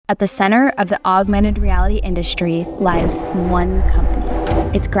At the center of the augmented reality industry lies one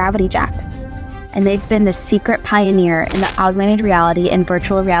company. It's Gravity Jack. And they've been the secret pioneer in the augmented reality and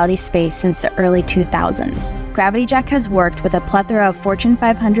virtual reality space since the early 2000s. Gravity Jack has worked with a plethora of Fortune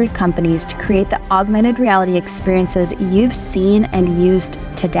 500 companies to create the augmented reality experiences you've seen and used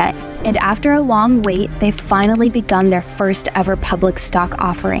today. And after a long wait, they've finally begun their first ever public stock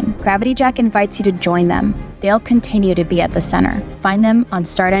offering. Gravity Jack invites you to join them. They'll continue to be at the center. Find them on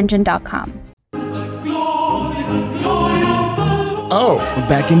startengine.com. Oh, We're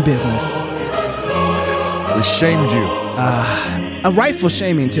back in business. we shamed you. A rightful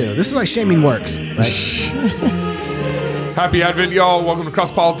shaming, too. This is like shaming works, right? Happy Advent, y'all. Welcome to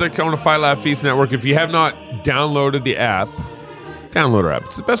Cross Politic on the Fight Laugh Feast Network. If you have not downloaded the app, download our app.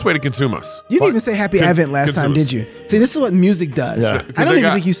 It's the best way to consume us. You didn't even say Happy Advent last time, did you? See, this is what music does. Yeah. I don't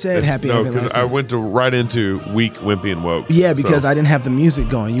even think you said Happy Advent last because time. I went right into weak, wimpy, and woke. Yeah, because So, I didn't have the music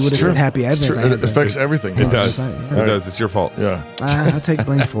going. You would have said Happy Advent. It affects everything. It does. Right. It does. It's your fault. Yeah. I'll take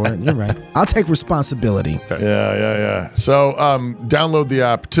blame for it. You're right. I'll take responsibility. Yeah. So download the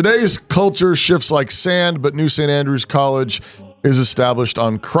app. Today's culture shifts like sand, but New St. Andrews College is established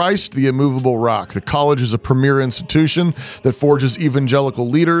on Christ, the immovable rock. The college is a premier institution that forges evangelical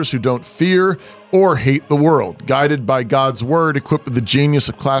leaders who don't fear or hate the world. Guided by God's word, equipped with the genius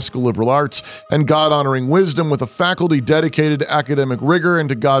of classical liberal arts and God-honoring wisdom, with a faculty dedicated to academic rigor and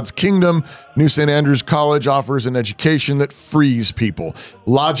to God's kingdom, New St. Andrews College offers an education that frees people.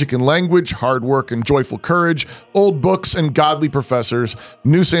 Logic and language, hard work and joyful courage, old books and godly professors.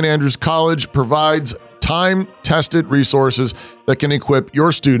 New St. Andrews College provides time-tested resources that can equip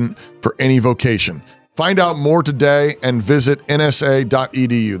your student for any vocation. Find out more today and visit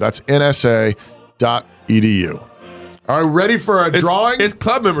nsa.edu. That's nsa.edu. Are you ready for a drawing? It's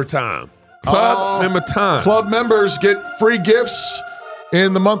club member time. Member time. Club members get free gifts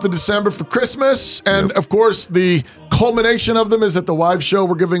in the month of December for Christmas. And of course, the culmination of them is at the Wives Show.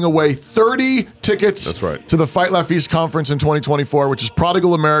 We're giving away 30 tickets That's right. to the Fight Laugh Feast Conference in 2024, which is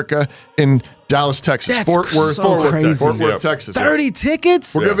Prodigal America in Dallas, Texas. That's Fort Worth, so crazy. Fort Worth, Yep. Texas. 30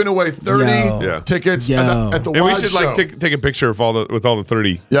 tickets? We're giving away 30 Yo. tickets Yo. at the And we Wives should Show. like take a picture of all the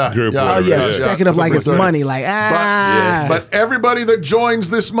 30 Yeah, group. yeah. or Oh, whatever. yeah. Yeah. Stack it up like it's 30. money. Like, But But everybody that joins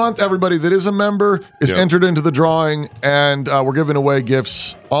this month, everybody that is a member, is Yep. entered into the drawing, and we're giving away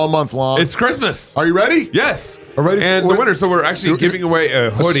gifts all month long. It's Christmas. Are you ready? Yes. Are ready And for- the winner. So we're actually giving away a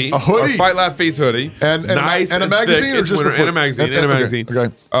hoodie. A hoodie. A Fight Laugh Face hoodie. And nice a and magazine thick. or It's just winter- a and a magazine. okay, And a magazine.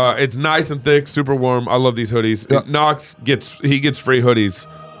 okay. It's nice and thick, super warm. I love these hoodies. Yep. Knox gets free hoodies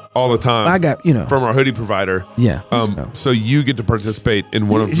all the time. I got, from our hoodie provider. Yeah. So you get to participate in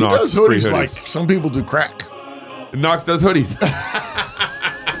one of He Knox's does free hoodies hoodies. like some people do crack. Knox does hoodies.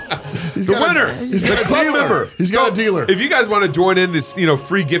 He's The got winner. He's got The a club dealer. member. He's got a dealer. If you guys want to join in this,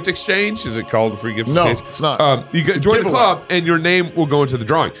 free gift exchange, is it called a free gift No, exchange? it's not. You It's a join the giveaway. club, and your name will go into the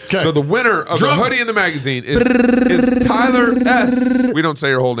drawing. Okay. So the winner of Drum. the hoodie and the magazine is Tyler S. We don't say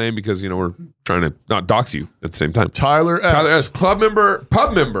your whole name because we're trying to not dox you at the same time. Tyler S. Tyler S. Pub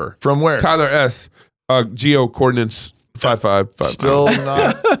member. From where? Tyler S. Geo coordinates 555. Still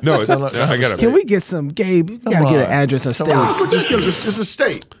not. No, it's, still not- I got it. Can we get some, Gabe? You got to get an address or state. Just a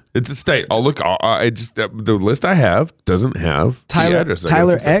state. It's a state. I'll look. The list I have doesn't have the Tyler, address.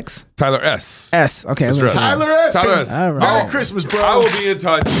 Tyler X? Tyler S. S. Okay. Mr. S. Tyler S. Tyler S. All right. Merry Christmas, bro. I will be in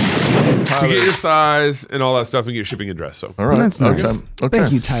touch to Tyler. get your size and all that stuff and get your shipping address. So, All right. That's nice. Okay.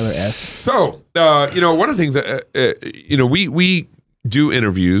 Thank you, Tyler S. so one of the things that we do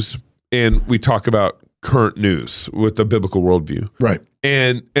interviews and we talk about current news with the biblical worldview, Right.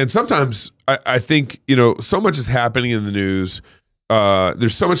 and sometimes I think so much is happening in the news.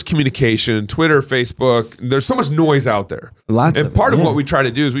 There's so much communication, Twitter, Facebook. There's so much noise out there. Lots and of it, part of yeah. what we try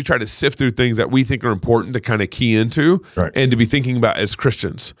to do is we try to sift through things that we think are important to kind of key into Right. and to be thinking about as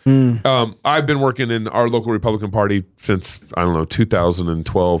Christians. I've been working in our local Republican Party since,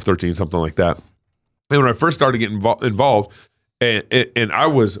 2012, 13, something like that. And when I first started getting involved, and I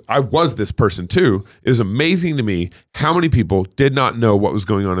was this person too, it was amazing to me how many people did not know what was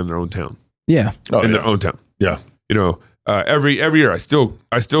going on in their own town. Yeah. Their own town. Yeah. Every year I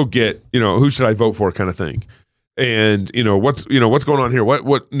still get, who should I vote for kind of thing. And, what's going on here?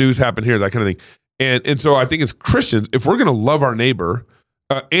 What news happened here? That kind of thing. And so I think as Christians, if we're going to love our neighbor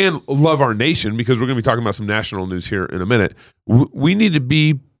and love our nation, because we're going to be talking about some national news here in a minute, we need to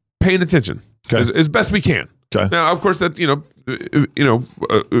be paying attention as best we can. Okay. Now, of course, that,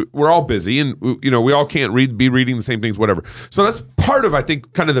 we're all busy, and we all can't be reading the same things, whatever. So that's part of, I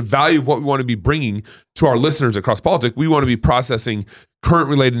think, kind of the value of what we want to be bringing to our listeners across politics. We want to be processing current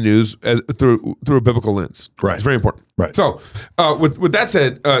related news through a biblical lens. Right. It's very important. Right. So with that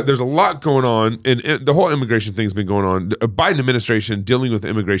said, there's a lot going on, and the whole immigration thing's been going on. The Biden administration dealing with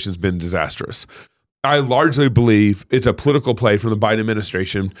immigration has been disastrous. I largely believe it's a political play from the Biden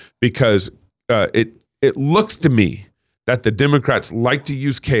administration because it looks to me that the Democrats like to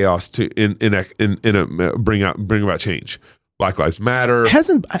use chaos to bring about change. Black Lives Matter,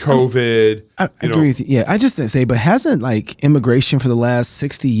 COVID. I agree with you. Yeah, I just didn't say, but hasn't like immigration for the last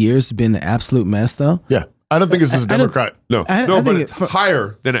 60 years been an absolute mess though? Yeah. I don't think this is a Democrat. No, but it's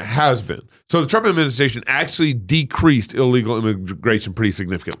higher than it has been. So the Trump administration actually decreased illegal immigration pretty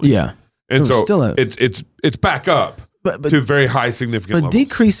significantly. Yeah. And so it's back up to very high significant levels. But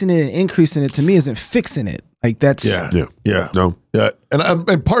decreasing it and increasing it to me isn't fixing it. Like that's and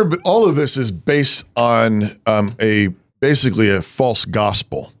part of it, all of this is based on basically a false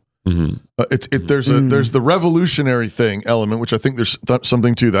gospel. Mm-hmm. There's the revolutionary thing element, which I think there's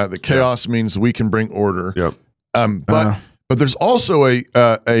something to that. That chaos means we can bring order. Yep. But there's also a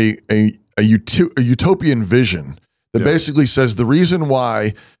utopian vision that basically says the reason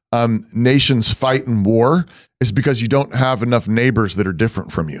why nations fight in war is because you don't have enough neighbors that are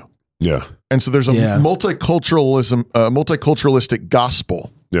different from you. Yeah. And so there's a multiculturalistic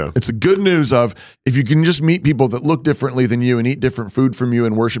gospel. Yeah. It's the good news of if you can just meet people that look differently than you and eat different food from you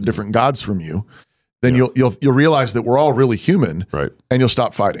and worship different gods from you, then you'll realize that we're all really human. Right. And you'll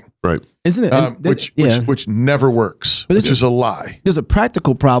stop fighting. Right. Isn't it? Which never works. Which is a lie. There's a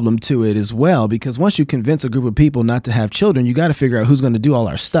practical problem to it as well, because once you convince a group of people not to have children, you got to figure out who's going to do all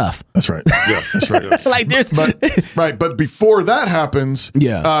our stuff. That's right. Yeah, that's right. Like there's but before that happens,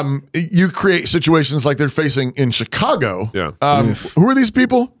 you create situations like they're facing in Chicago. Yeah. Who are these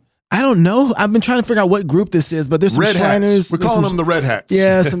people? I don't know. I've been trying to figure out what group this is, but there's some Red Shriners. Hats. We're calling them the Red Hats.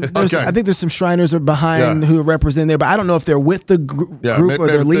 Yeah, Okay. I think there's some Shriners are behind who are representing there, but I don't know if they're with the group or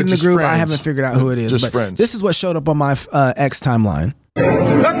they're leading the group. Friends. I haven't figured out who it is. Just but friends. This is what showed up on my X timeline.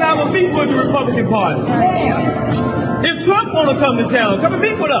 Let's have a meet with the Republican Party. If Trump want to come to town, come and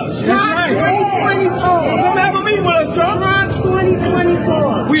meet with us. Trump 2024. Come have a meet with us, Trump. Trump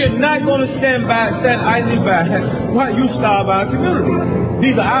 2024. We are not going to stand idly by while you starve our community.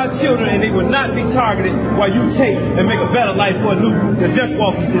 These are our children, and they will not be targeted while you take and make a better life for a new group that just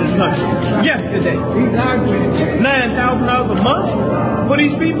walked into this country yesterday. $9,000 a month for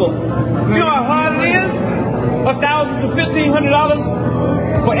these people. You know how hard it is? $1,000 to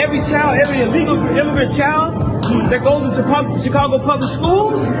 $1,500 for every child, every illegal immigrant child that goes into Chicago public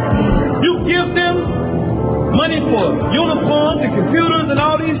schools. You give them money for uniforms and computers and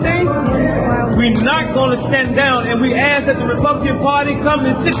all these things. We're not going to stand down, and we ask that the Republican Party come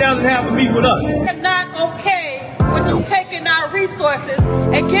and sit down and have a meet with us. We're not okay with you taking our resources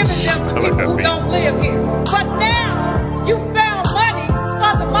and giving them to people who don't live here. But now you found money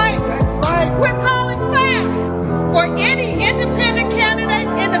for the migrants. We're calling foul for any independent candidate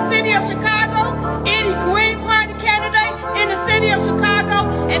in the city of Chicago, any Green Party candidate in the city of Chicago,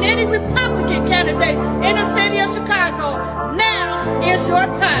 and any Republican candidate in the city of Chicago. Now is your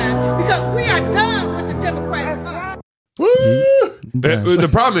time, because we are done with the Democratic Party. The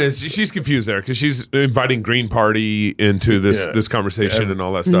problem is she's confused there because she's inviting Green Party into this conversation and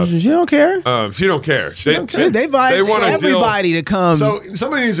all that stuff. She don't care. She don't care. They invite everybody to come. So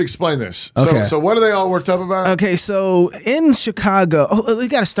somebody needs to explain this. Okay. So what are they all worked up about? Okay, so in Chicago, we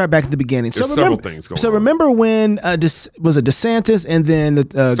got to start back at the beginning. There's several things going on. So remember when was it DeSantis and then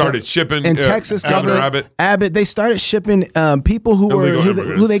started shipping in Texas, Governor Abbott, they started shipping people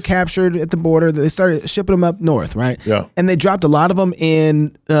who they captured at the border. They started shipping them up north, right? Yeah. And they dropped a lot of them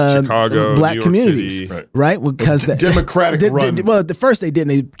in Chicago, black New York communities, City. right? Because the Democratic run. Well, the first they didn't.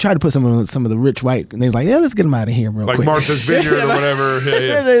 They tried to put some of the rich white, and they was like, "Yeah, let's get them out of here real like quick." Like Martha's Vineyard or whatever.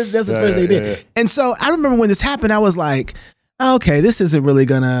 That's the first they did. Yeah. And so I remember when this happened, I was like, okay, this isn't really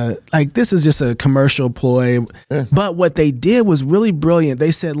gonna, this is just a commercial ploy. Yeah. But what they did was really brilliant. They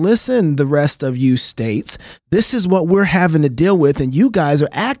said, listen, the rest of you states, this is what we're having to deal with, and you guys are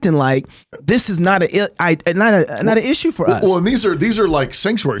acting like this is not an issue for us. Well, and these are like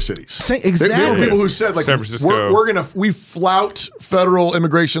sanctuary cities. Exactly. There were people who said, like, San Francisco. we flout federal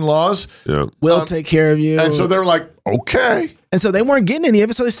immigration laws. Yeah. We'll take care of you. And so they were like, okay. And so they weren't getting any of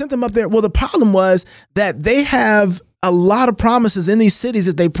it, so they sent them up there. Well, the problem was that they have a lot of promises in these cities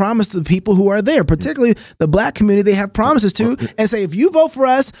that they promise to the people who are there, particularly the black community. They have promises to, and say, if you vote for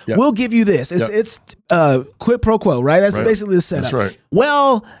us, we'll give you this. It's quid pro quo, right? That's basically the setup. That's right.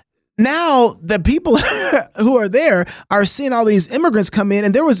 Well, now the people who are there are seeing all these immigrants come in.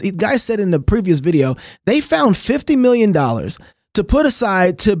 And there was, guys said in the previous video, they found $50 million to put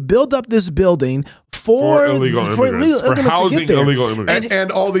aside to build up this building for illegal immigrants, for housing illegal immigrants.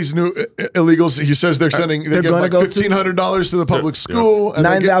 And all these new illegals, he says they get like $1,500 to the public school. And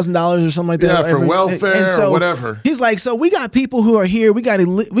 $9,000 or something like that. Yeah, for welfare or whatever. He's like, so we got people who are here. We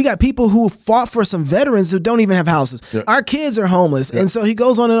got people who fought for some veterans who don't even have houses. Yeah. Our kids are homeless. Yeah. And so he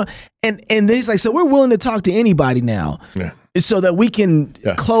goes on and he's like, so we're willing to talk to anybody now. Yeah. So that we can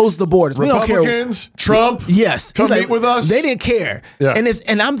close the borders. Republicans, we don't care. Trump, yes, come meet with us. They didn't care. Yeah.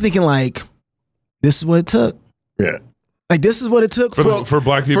 And I'm thinking like, this is what it took. Yeah. Like this is what it took for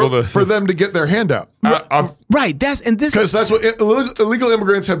black people for them to get their handout. Right. That's what illegal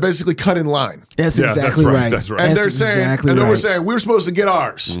immigrants have basically cut in line. That's exactly right. That's right. And they're saying, we're saying we're supposed to get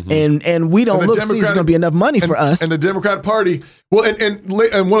ours, and we don't look. See, there's going to be enough money for us. And the Democratic Party. Well, and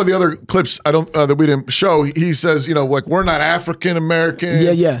one of the other clips that we didn't show, he says, like we're not African American.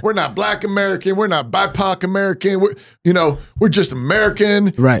 Yeah. We're not Black American. We're not BIPOC American. We're just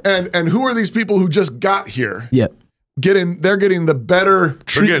American. Right. And who are these people who just got here? Yep. They're getting the better treatment.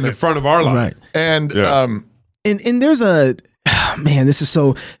 They're getting in front of our line. Right. And and there's this is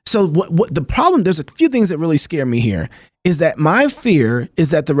so what the problem, there's a few things that really scare me here is that my fear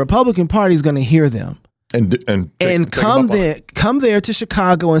is that the Republican Party is going to hear them and come there to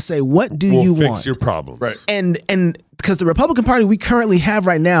Chicago and say, what do you want? Fix your problems. Right. And because the Republican Party we currently have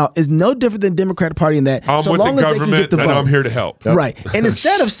right now is no different than the Democratic Party in that I'm so with long the as they can get the vote. And I'm here to help. Yep. Right. And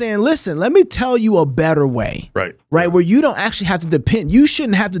instead of saying, listen, let me tell you a better way. Right. Where you don't actually have to depend. You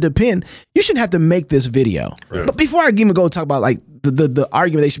shouldn't have to make this video. Right. But before I even go talk about like the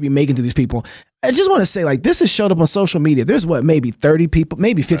argument they should be making to these people, I just want to say, like, this has showed up on social media. There's maybe 30 people,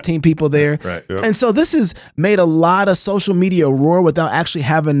 maybe 15 people there. Right. Yep. And so this has made a lot of social media roar without actually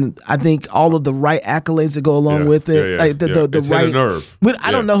having, I think, all of the right accolades that go along with it. Like the it's right hit a nerve.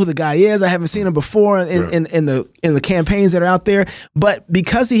 I don't know who the guy is. I haven't seen him before in the campaigns that are out there. But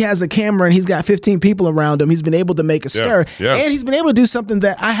because he has a camera and he's got 15 people around him, he's been able to make a stir. Yeah. And he's been able to do something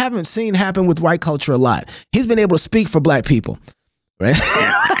that I haven't seen happen with white culture a lot. He's been able to speak for black people. Right?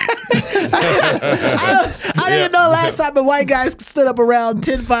 I didn't know last time the white guys stood up around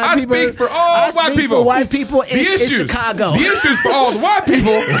 10, 5 people. I speak for all white people. For white people in Chicago. The issues for all the white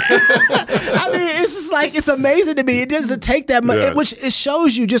people. I mean, it's just like, it's amazing to me. It doesn't take that much, which it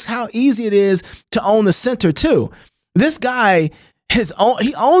shows you just how easy it is to own the center too. This guy,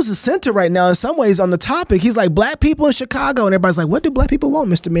 he owns the center right now in some ways on the topic. He's like, black people in Chicago. And everybody's like, what do black people want,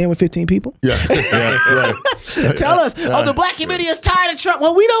 Mr. Man with 15 people? Yeah, right. Tell us. The black community is tired of Trump.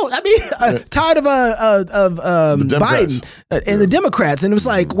 Well, we don't. I mean, tired of Biden and the Democrats. And it was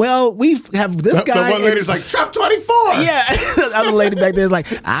like, well, we have this guy. The one lady's like, Trump 24. Yeah. The other lady back there is like,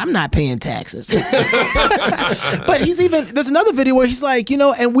 I'm not paying taxes. But there's another video where he's like,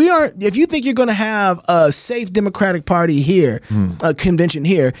 and we aren't, if you think you're going to have a safe Democratic Party here, a convention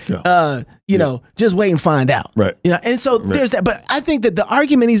here, just wait and find out. Right. And so there's that. But I think that the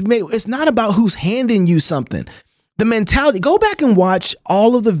argument he's made, it's not about who's handing you something. The mentality, go back and watch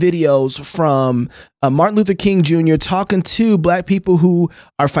all of the videos from Martin Luther King Jr. talking to black people who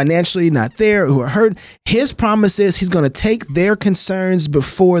are financially not there, who are hurt. His promise is he's going to take their concerns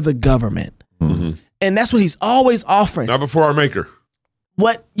before the government. Mm-hmm. And that's what he's always offering. Not before our maker.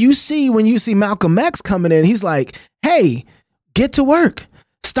 What you see when you see Malcolm X coming in, he's like, hey, get to work.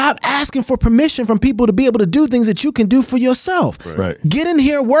 Stop asking for permission from people to be able to do things that you can do for yourself. Right. Get in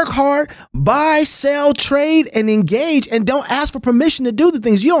here, work hard, buy, sell, trade, and engage, and don't ask for permission to do the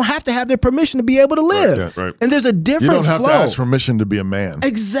things. You don't have to have their permission to be able to live. Right. And there's a different flow. You don't have to ask permission to be a man.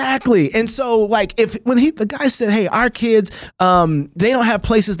 Exactly. And so, like, the guy said, hey, our kids, they don't have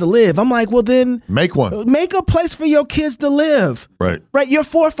places to live. I'm like, well, then make one. Make a place for your kids to live. Right. Your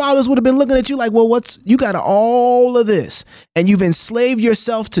forefathers would have been looking at you like, well, you got all of this, and you've enslaved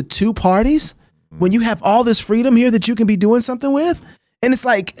yourself to two parties when you have all this freedom here that you can be doing something with. And it's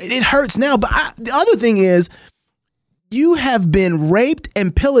like, it hurts now. But the other thing is, you have been raped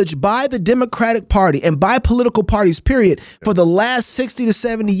and pillaged by the Democratic Party and by political parties, period, for the last 60 to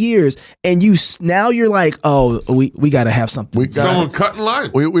 70 years. And now you're like, oh, we got to have something. Someone cut in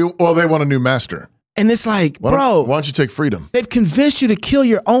line. Well, they want a new master. And it's like, why don't you take freedom? They've convinced you to kill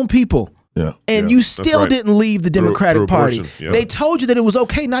your own people. Yeah. And Yeah. you still right. didn't leave the Democratic through Party. abortion, yeah. They told you that it was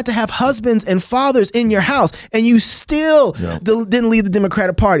okay not to have husbands and fathers in your house, and you still didn't leave the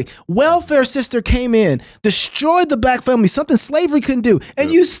Democratic Party. Welfare sister came in, destroyed the black family, something slavery couldn't do,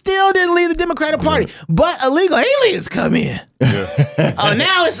 and you still didn't leave the Democratic Party. But illegal aliens come in. Oh,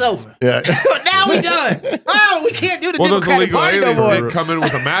 now it's over. Yeah. Now we done. Oh, we can't do the Democratic those illegal Party no aliens more. didn't come in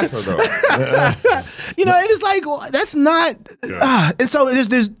with a massa, though. It is like, well, that's not. And so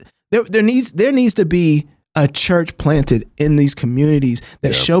there needs to be a church planted in these communities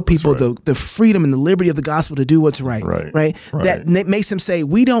that show people the freedom and the liberty of the gospel to do what's right. Right. That makes them say,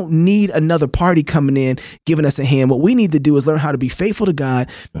 we don't need another party coming in giving us a hand. What we need to do is learn how to be faithful to God,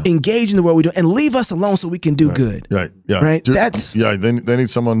 engage in the world we do, and leave us alone so we can do good. Right. Yeah. Right. They need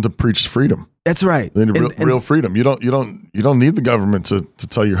someone to preach freedom. That's right. They need real freedom. You don't need the government to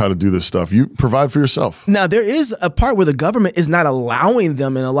tell you how to do this stuff. You provide for yourself. Now there is a part where the government is not allowing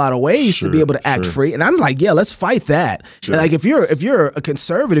them in a lot of ways to be able to act free, and I'm like, yeah, let's fight that. Like if you're a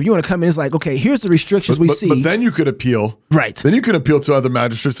conservative, you want to come in, it's like, okay, here's the restrictions we see. But then you could appeal, right? Then you could appeal to other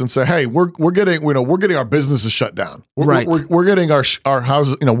magistrates and say, hey, we're getting our businesses shut down. We're getting our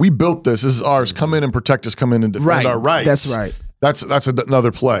houses. We built this. This is ours. Come in and protect us. Come in and defend our rights. That's right. That's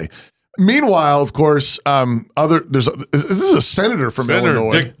another play. Meanwhile, of course, this is a senator from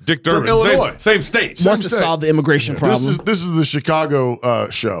Illinois. Dick Durbin, from Illinois, same state. Wants to solve the immigration problem. This is the Chicago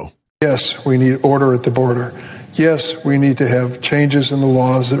show. Yes, we need order at the border. Yes, we need to have changes in the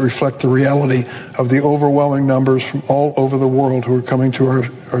laws that reflect the reality of the overwhelming numbers from all over the world who are coming to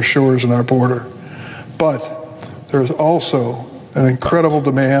our shores and our border. But there's also an incredible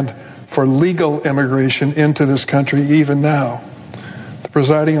demand for legal immigration into this country even now. The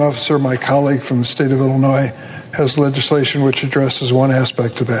presiding officer, my colleague from the state of Illinois, has legislation which addresses one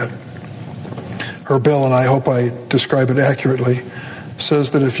aspect of that. Her bill, and I hope I describe it accurately,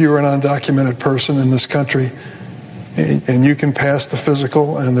 says that if you're an undocumented person in this country and you can pass the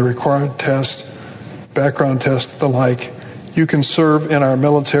physical and the required test, background test, the like, you can serve in our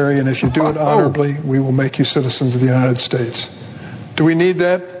military, and if you do it honorably, we will make you citizens of the United States. Do we need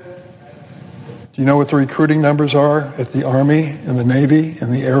that? Do you know what the recruiting numbers are at the Army and the Navy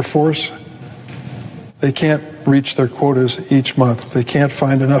and the Air Force? They can't reach their quotas each month. They can't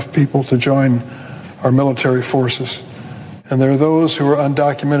find enough people to join our military forces. And there are those who are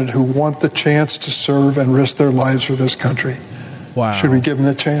undocumented who want the chance to serve and risk their lives for this country. Wow. Should we give them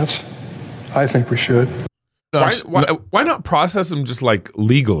the chance? I think we should. Why not process them just like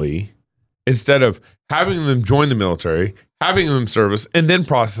legally instead of having them join the military, having them service, and then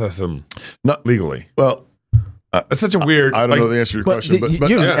process them legally? Well, it's such a weird. I don't know the answer to your question, but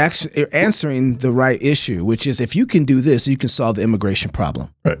you're answering the right issue, which is if you can do this, you can solve the immigration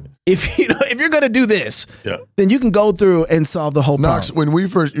problem. Right. If you're going to do this, then you can go through and solve the whole Knox, problem. when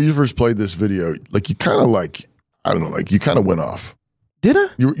you first played this video, you kind of went off. Did I?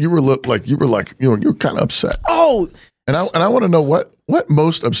 You were kind of upset. Oh. And I want to know what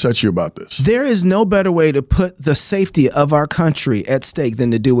most upsets you about this. There is no better way to put the safety of our country at stake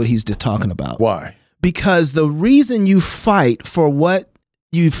than to do what he's talking about. Why? Because the reason you fight for what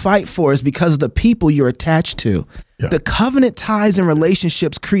you fight for is because of the people you're attached to. Yeah. The covenant ties and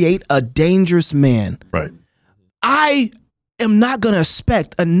relationships create a dangerous man. Right. I am not going to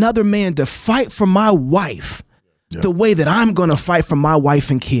expect another man to fight for my wife the way that I'm going to fight for my wife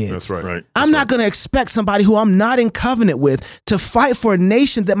and kids. That's right. I'm not going to expect somebody who I'm not in covenant with to fight for a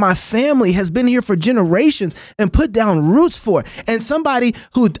nation that my family has been here for generations and put down roots for. And somebody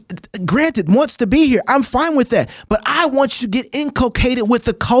who, granted, wants to be here. I'm fine with that. But I want you to get inculcated with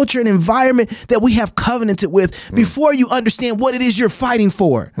the culture and environment that we have covenanted with before you understand what it is you're fighting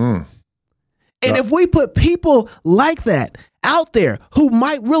for. And if we put people like that out there who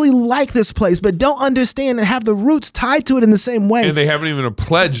might really like this place but don't understand and have the roots tied to it in the same way, and they haven't even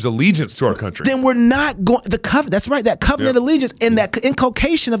pledged allegiance to our country, then we're not going that's right, that covenant allegiance and that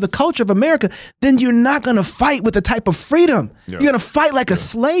inculcation of the culture of America, then you're not going to fight with the type of freedom. You're going to fight like a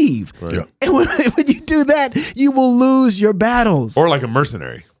slave. And when you do that, you will lose your battles. Or like a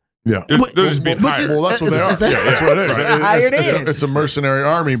mercenary. Yeah, they're just being hired. Well, that's what they are. That's what it is. It's a mercenary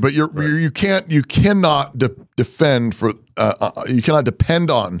army, but you cannot defend for you cannot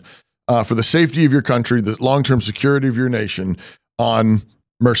depend on for the safety of your country, the long-term security of your nation on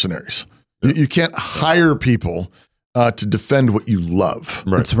mercenaries. You can't hire people to defend what you love.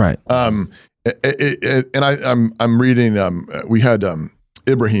 That's right. And I'm reading. We had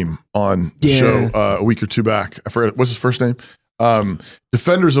Ibrahim on the show a week or two back. I forget what's his first name.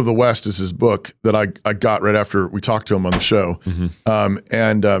 Defenders of the West is his book that I got right after we talked to him on the show.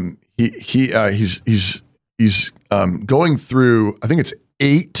 He's going through, I think it's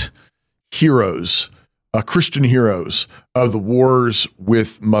 8 heroes, Christian heroes of the wars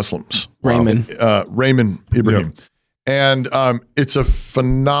with Muslims. Raymond Ibrahim. Yep. And it's a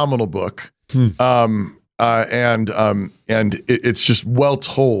phenomenal book. And it's just well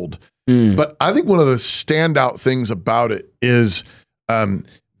told. But I think one of the standout things about it is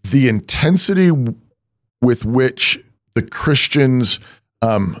the intensity with which the Christians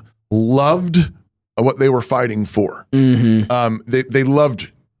loved what they were fighting for. They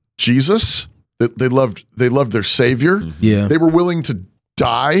loved Jesus. They loved their Savior. Yeah. They were willing to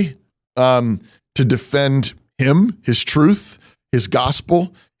die to defend him, his truth, his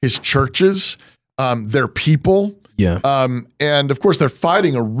gospel, his churches, their people. Yeah. And of course, they're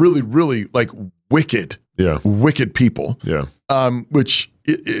fighting a really, really like wicked people. Yeah. Which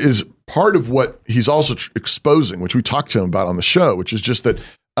is part of what he's also exposing, which we talked to him about on the show, which is just that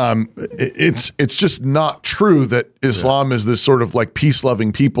it's just not true that Islam is this sort of like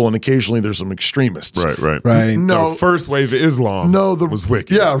peace-loving people, and occasionally there's some extremists. Right. No, the first wave of Islam was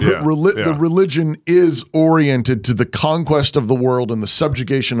wicked. The religion is oriented to the conquest of the world and the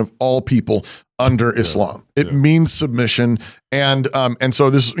subjugation of all people under Islam. It means submission, and so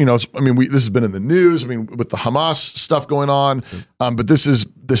this, this has been in the news. I mean, with the Hamas stuff going on, but this is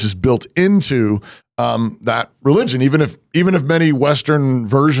built into that religion, even if many Western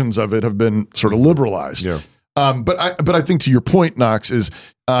versions of it have been sort of liberalized. Yeah. But I think to your point, Knox, is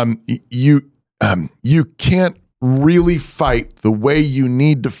you can't really fight the way you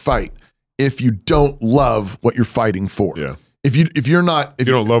need to fight if you don't love what you're fighting for. Yeah. If you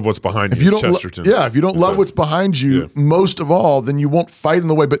don't love what's behind you, if you don't Chesterton. if you don't love what's behind you, most of all, then you won't fight in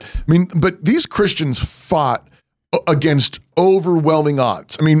the way. But these Christians fought against overwhelming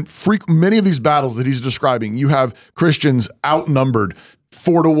odds. I mean, many of these battles that he's describing, you have Christians outnumbered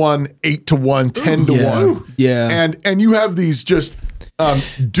 4-1, 8-1, 10-1. Yeah. And you have these just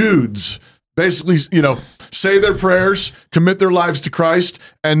dudes basically, say their prayers, commit their lives to Christ,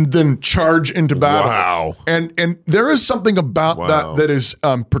 and then charge into battle. Wow. And there is something about that is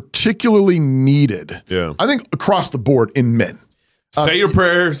particularly needed. Yeah. I think across the board in men. Say your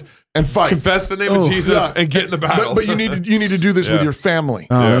prayers and fight. Confess the name of Jesus and get in the battle. But you need to do this with your family.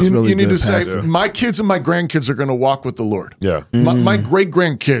 That's really you need good, to say, Pastor. my kids and my grandkids are going to walk with the Lord. Yeah. My great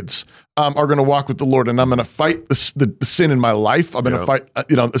grandkids are going to walk with the Lord, and I'm going to fight the sin in my life. I'm going to fight,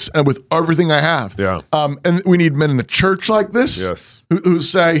 with everything I have. Yeah. And we need men in the church like this. Yes. Who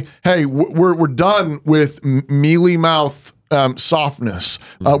say, hey, we're done with mealy mouth softness.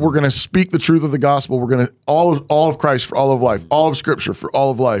 We're going to speak the truth of the gospel. We're going to all of Christ for all of life, all of Scripture for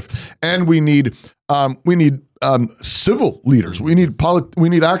all of life, and we need civil leaders. We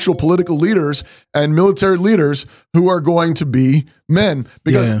need actual political leaders and military leaders who are going to be men.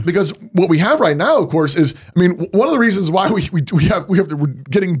 Because what we have right now, of course, is one of the reasons why we're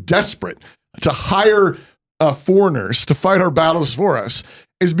getting desperate to hire foreigners to fight our battles for us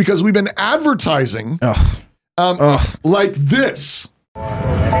is because we've been advertising. Like this.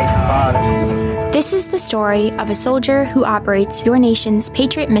 This is the story of a soldier who operates your nation's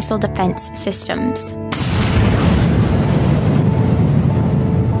Patriot missile defense systems.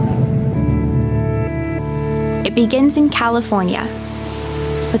 It begins in California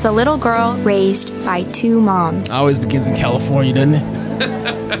with a little girl raised by two moms. Always begins in California, doesn't it?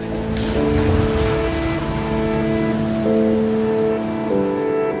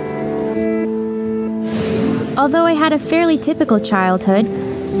 Although I had a fairly typical childhood,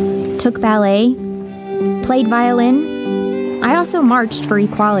 took ballet, played violin, I also marched for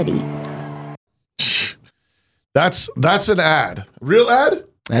equality. That's an ad. Real ad?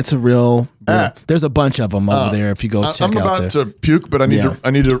 That's a real ad. There's a bunch of them over there if you go check out there. I'm about to puke, but I need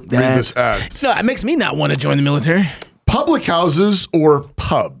to read this ad. No, it makes me not want to join the military. Public houses or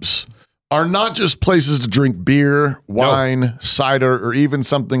pubs are not just places to drink beer, wine, cider, or even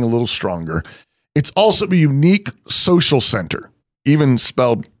something a little stronger. It's also a unique social center, even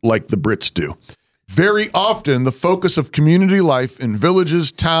spelled like the Brits do. Very often, the focus of community life in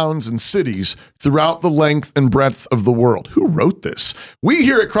villages, towns, and cities throughout the length and breadth of the world. Who wrote this? We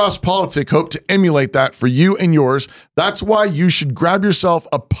here at Cross Politic hope to emulate that for you and yours. That's why you should grab yourself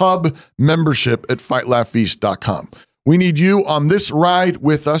a pub membership at fightlaughfeast.com. We need you on this ride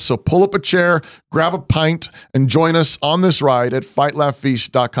with us, so pull up a chair, grab a pint, and join us on this ride at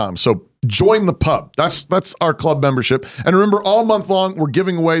fightlaughfeast.com. So join the pub. That's our club membership. And remember, all month long, we're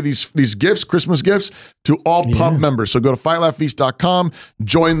giving away these gifts, Christmas gifts, to all pub members. So go to fightlaughfeast.com,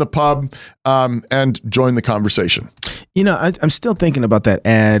 join the pub, and join the conversation. I'm still thinking about that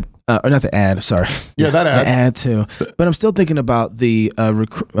ad, or not the ad, sorry. Yeah, that ad. The ad too. But I'm still thinking about the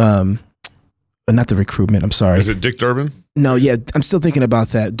not the recruitment. I'm sorry. Is it Dick Durbin? No, yeah, I'm still thinking about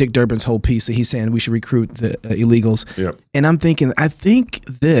that. Dick Durbin's whole piece that he's saying we should recruit the illegals. Yep. And I'm thinking, I think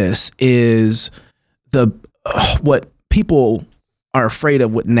this is what people are afraid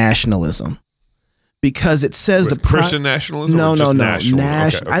of with nationalism. Because it says With Christian nationalism? No, or no, just no.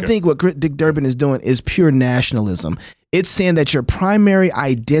 nationalism? Okay. I think what Dick Durbin is doing is pure nationalism. It's saying that your primary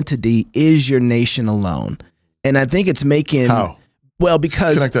identity is your nation alone. And I think it's making... How? Well,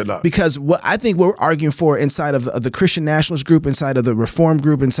 because what I think we're arguing for inside of the Christian nationalist group, inside of the Reform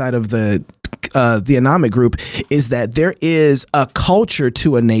group, inside of the Anomic group, is that there is a culture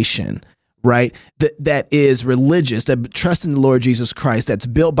to a nation, right? That is religious, that trusts in the Lord Jesus Christ, that's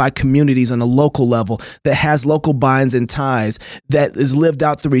built by communities on a local level, that has local binds and ties, that is lived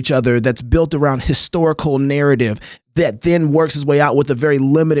out through each other, that's built around historical narrative, that then works its way out with a very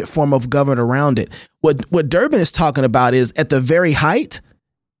limited form of government around it. What Durbin is talking about is at the very height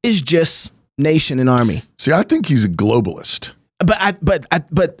is just nation and army. See, I think he's a globalist.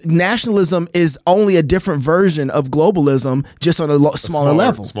 But nationalism is only a different version of globalism, just on a smaller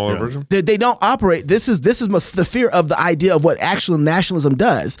level. Smaller version. They don't operate. This is the fear of the idea of what actual nationalism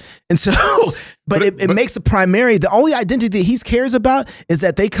does, and so. But it makes the primary. The only identity that he cares about is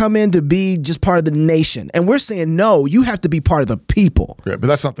that they come in to be just part of the nation, and we're saying no. You have to be part of the people. Yeah, but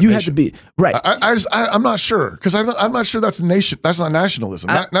that's not the you nation. have to be right. I'm not sure because I'm not sure that's nation. That's not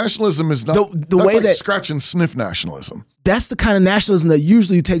nationalism. Nationalism is not the way like that scratch and sniff nationalism. That's the kind of nationalism that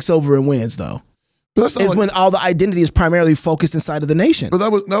usually takes over and wins, though. But that's not is when all the identity is primarily focused inside of the nation. But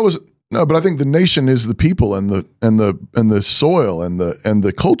that was no. But I think the nation is the people and the soil and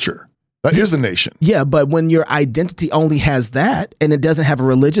the culture. That is the nation. Yeah, but when your identity only has that and it doesn't have a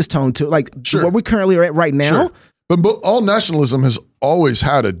religious tone to it, like where we currently are at right now. Sure. But all nationalism has always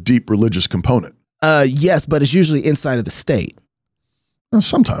had a deep religious component. Yes, but it's usually inside of the state.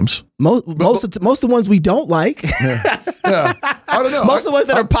 Sometimes. Most of the ones we don't like. Yeah. I don't know. Most of the ones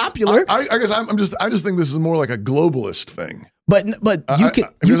that are popular. I guess I just think this is more like a globalist thing. But you can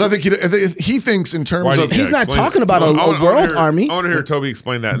because I think he thinks in terms of he's not talking about a world army. I want to hear Toby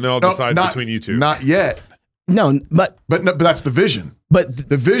explain that, and then I'll decide between you two. Not yet. No, but that's the vision. But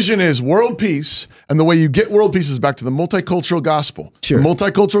the vision is world peace, and the way you get world peace is back to the multicultural gospel. Sure. The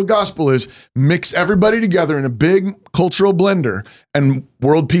multicultural gospel is mix everybody together in a big cultural blender, and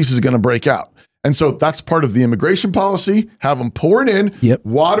world peace is going to break out. And so that's part of the immigration policy. Have them pouring in,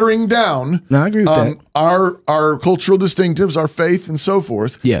 watering down. No, I agree with that. Our cultural distinctives, our faith, and so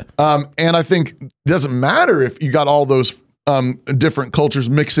forth. Yeah. And I think it doesn't matter if you got all those different cultures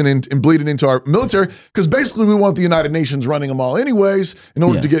mixing in and bleeding into our military, because basically we want the United Nations running them all anyways in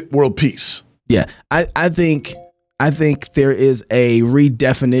order to get world peace. Yeah, I think there is a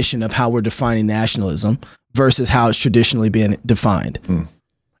redefinition of how we're defining nationalism versus how it's traditionally been defined,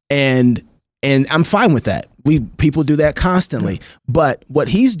 and I'm fine with that. People do that constantly, but what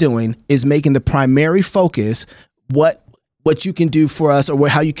he's doing is making the primary focus what you can do for us or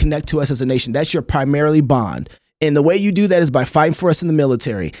how you connect to us as a nation. That's your primarily bond. And the way you do that is by fighting for us in the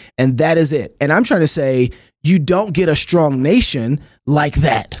military. And that is it. And I'm trying to say you don't get a strong nation like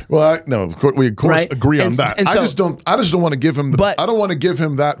that. Well, we of course agree on that. I just don't want to give him I don't want to give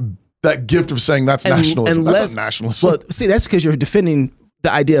him that gift of saying that's nationalism. That's not nationalism. Well, see, that's because you're defending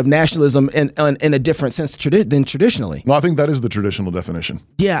the idea of nationalism in a different sense than traditionally. No, I think that is the traditional definition.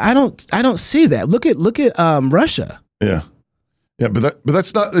 Yeah, I don't see that. Look at Russia. Yeah. Yeah, but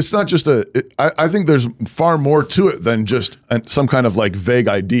that's not. It's not just I think there's far more to it than just some kind of like vague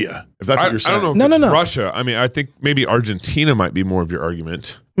idea. If that's what you're saying. I don't know if it's Russia. I mean, I think maybe Argentina might be more of your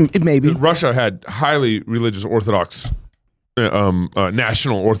argument. It may be. Russia had highly religious Orthodox,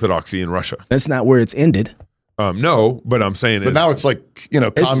 national orthodoxy in Russia. That's not where it's ended. No, but I'm saying but now it's like,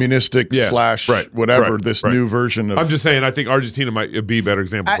 communistic / whatever, this new version of... I'm just saying, I think Argentina might be a better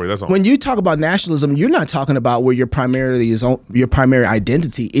example for you. That's all. When you talk about nationalism, you're not talking about where your primary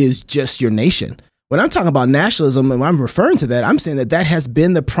identity is just your nation. When I'm talking about nationalism and when I'm referring to that, I'm saying that has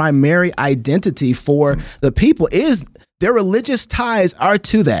been the primary identity for the people, is their religious ties are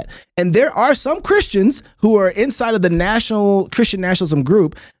to that. And there are some Christians who are inside of the Christian nationalism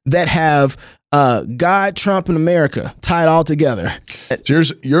group that have God, Trump, and America tied all together. So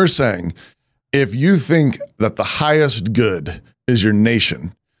you're saying if you think that the highest good is your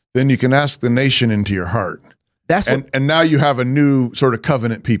nation, then you can ask the nation into your heart. And now you have a new sort of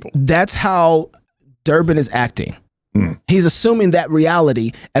covenant people. That's how Durbin is acting. He's assuming that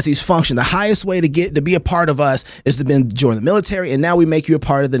reality as he's functioning. The highest way to be a part of us is to join the military, and now we make you a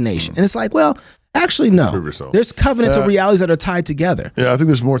part of the nation. And it's like, well, Actually, no. Prove yourself. There's covenantal realities that are tied together. Yeah, I think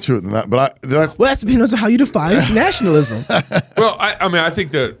there's more to it than that. But well, that's depends on how you define nationalism. Well, I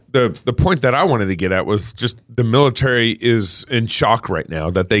think the point that I wanted to get at was just the military is in shock right now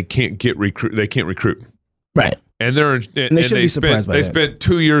that they can't recruit. Right. And they shouldn't be surprised by that. They spent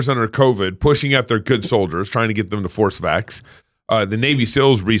 2 years under COVID pushing out their good soldiers, trying to get them to force vax. The Navy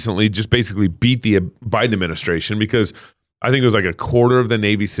SEALs recently just basically beat the Biden administration because I think it was like a quarter of the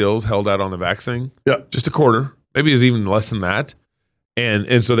Navy SEALs held out on the vaccine. Yeah. Just a quarter. Maybe it was even less than that.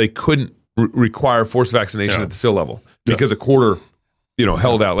 And so they couldn't require forced vaccination at the SEAL level because a quarter,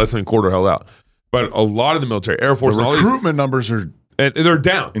 held out, less than a quarter held out. But a lot of the military, Air Force, the and all these recruitment numbers are... And they're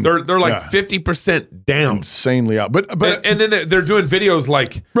down. They're like 50% down, insanely out. But and then they're doing videos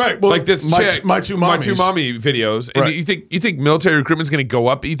like like this my two mommy videos. And you think military recruitment is going to go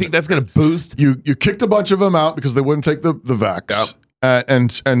up? You think that's going to boost? You kicked a bunch of them out because they wouldn't take the vax,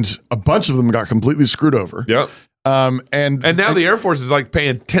 and a bunch of them got completely screwed over. Yep. And now the Air Force is like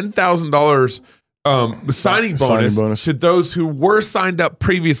paying $10,000 signing bonus to those who were signed up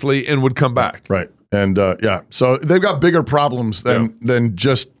previously and would come back. Right. And so they've got bigger problems than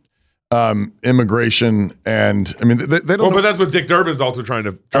just immigration. And I mean, they don't. Well, but that's what Dick Durbin's also trying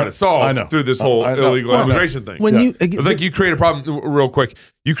to solve through this whole illegal immigration thing. It's like you create a problem real quick.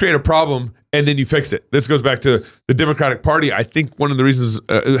 You create a problem and then you fix it. This goes back to the Democratic Party. I think one of the reasons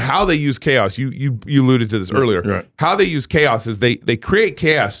how they use chaos. You alluded to this earlier. Right. How they use chaos is they create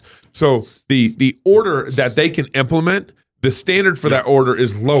chaos. So the order that they can implement. The standard for that order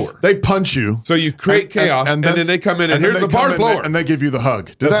is lower. They punch you. So you create chaos, and then they come in, and here's the bar's lower. And they give you the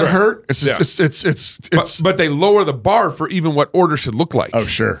hug. Did that hurt? But they lower the bar for even what order should look like. Oh,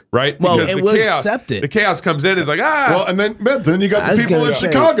 sure. Right? Well, because and we'll accept it. The chaos comes in, it's like, Well, and then you got the people in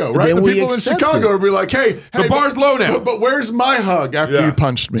Chicago, right? The people in Chicago will be like, hey, the bar's low now. But where's my hug after you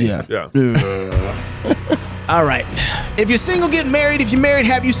punched me? Yeah. All right. If you're single, get married. If you're married,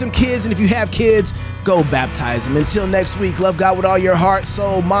 have you some kids. And if you have kids, go baptize them. Until next week, love God with all your heart,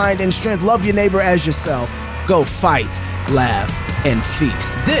 soul, mind, and strength. Love your neighbor as yourself. Go fight, laugh, and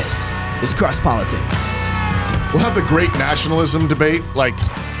feast. This is Cross Politics. We'll have the great nationalism debate like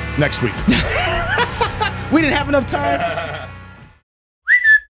next week. We didn't have enough time.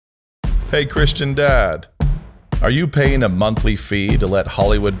 Hey, Christian Dad. Are you paying a monthly fee to let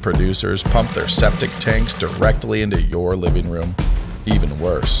Hollywood producers pump their septic tanks directly into your living room? Even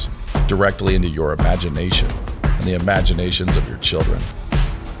worse, directly into your imagination and the imaginations of your children.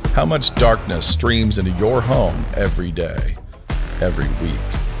 How much darkness streams into your home every day, every week?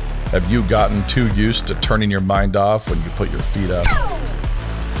 Have you gotten too used to turning your mind off when you put your feet up?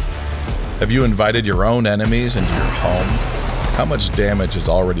 Have you invited your own enemies into your home? How much damage has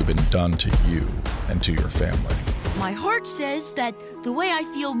already been done to you and to your family? My heart says that the way I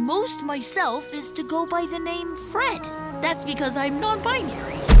feel most myself is to go by the name Fred. That's because I'm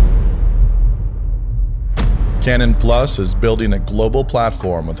non-binary. Canon Plus is building a global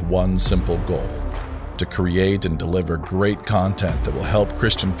platform with one simple goal: to create and deliver great content that will help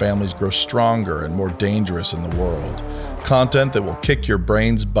Christian families grow stronger and more dangerous in the world. Content that will kick your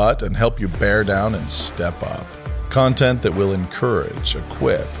brain's butt and help you bear down and step up. Content that will encourage,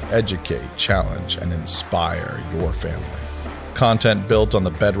 equip, educate, challenge, and inspire your family. Content built on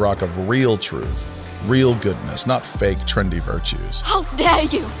the bedrock of real truth, real goodness, not fake trendy virtues. How dare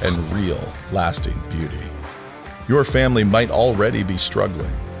you! And real, lasting beauty. Your family might already be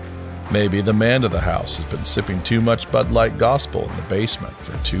struggling. Maybe the man of the house has been sipping too much Bud Light Gospel in the basement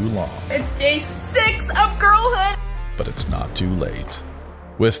for too long. It's day 6 of girlhood! But it's not too late.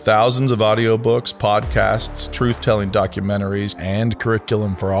 With thousands of audiobooks, podcasts, truth-telling documentaries, and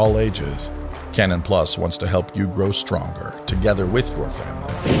curriculum for all ages, Canon Plus wants to help you grow stronger, together with your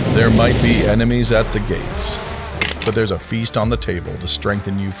family. There might be enemies at the gates, but there's a feast on the table to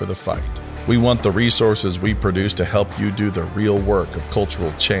strengthen you for the fight. We want the resources we produce to help you do the real work of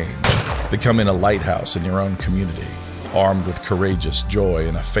cultural change, becoming a lighthouse in your own community, armed with courageous joy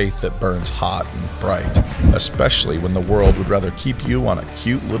and a faith that burns hot and bright, especially when the world would rather keep you on a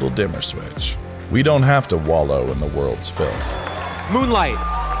cute little dimmer switch. We don't have to wallow in the world's filth. Moonlight,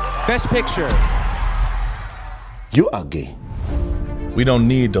 Best Picture. You are gay. We don't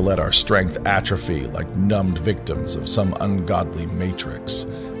need to let our strength atrophy like numbed victims of some ungodly matrix,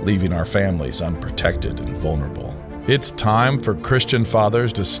 leaving our families unprotected and vulnerable. It's time for Christian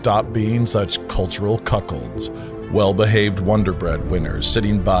fathers to stop being such cultural cuckolds, well-behaved Wonder Bread winners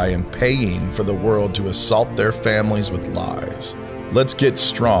sitting by and paying for the world to assault their families with lies. Let's get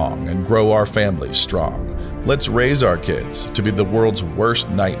strong and grow our families strong Let's raise our kids to be the world's worst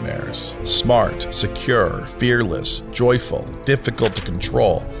nightmares. Smart, secure, fearless, joyful, difficult to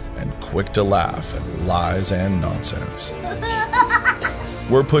control, and quick to laugh at lies and nonsense.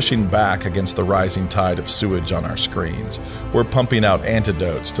 We're pushing back against the rising tide of sewage on our screens. We're pumping out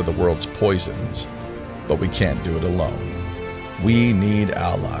antidotes to the world's poisons. But we can't do it alone. We need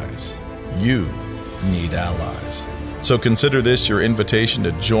allies. You need allies. So consider this your invitation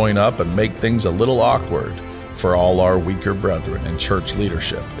to join up and make things a little awkward for all our weaker brethren in church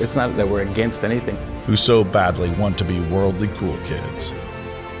leadership. It's not that we're against anything. Who so badly want to be worldly cool kids.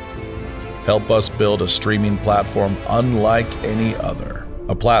 Help us build a streaming platform unlike any other.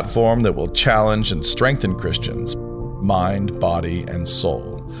 A platform that will challenge and strengthen Christians, mind, body, and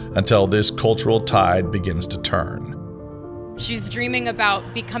soul, until this cultural tide begins to turn. She's dreaming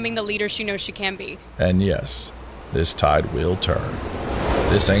about becoming the leader she knows she can be. And yes, this tide will turn.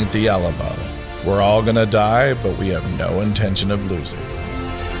 This ain't the Alamo. We're all gonna die, but we have no intention of losing.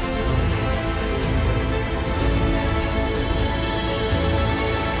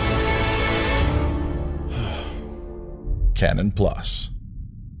 Canon Plus.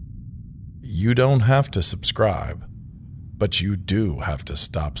 You don't have to subscribe, but you do have to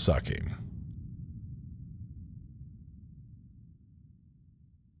stop sucking.